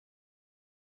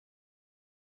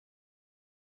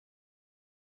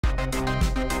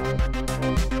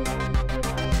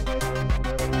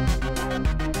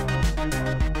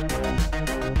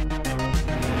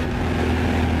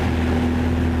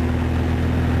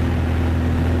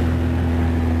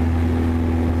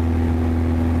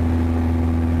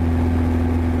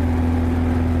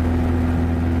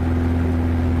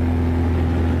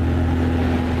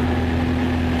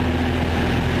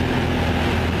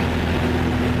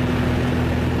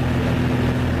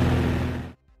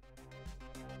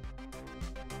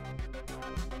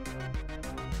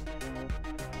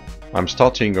I'm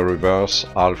starting a reverse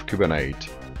half Cuban 8.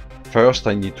 First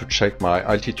I need to check my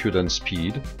altitude and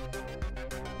speed,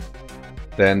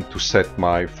 then to set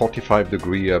my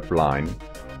 45-degree up line,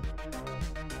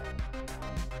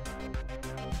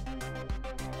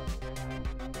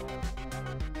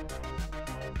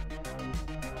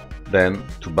 then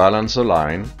to balance the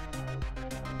line,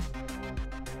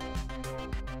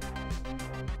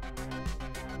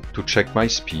 to check my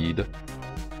speed,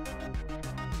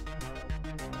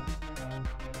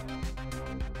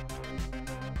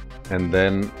 and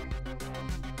then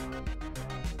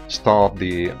start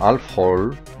the half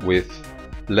roll with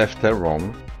left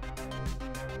aileron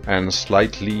and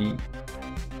slightly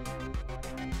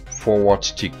forward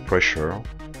stick pressure,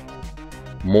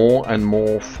 more and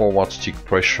more forward stick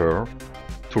pressure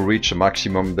to reach a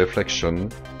maximum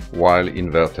deflection while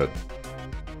inverted.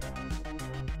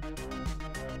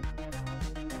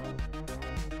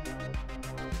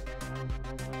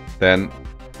 Then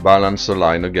balance the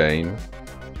line again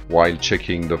while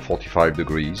checking the 45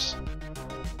 degrees.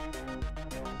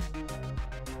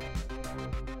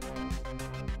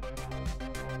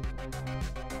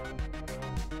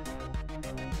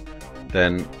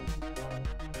 Then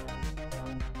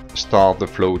start the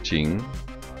floating.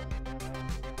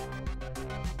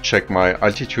 Check my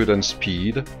altitude and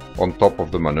speed on top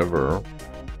of the maneuver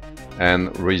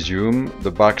and resume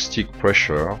the back stick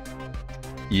pressure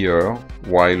here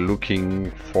while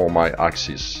looking for my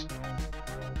axis.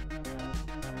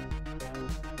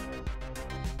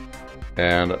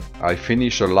 And I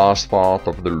finish the last part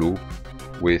of the loop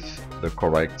with the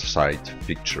correct sight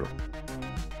picture.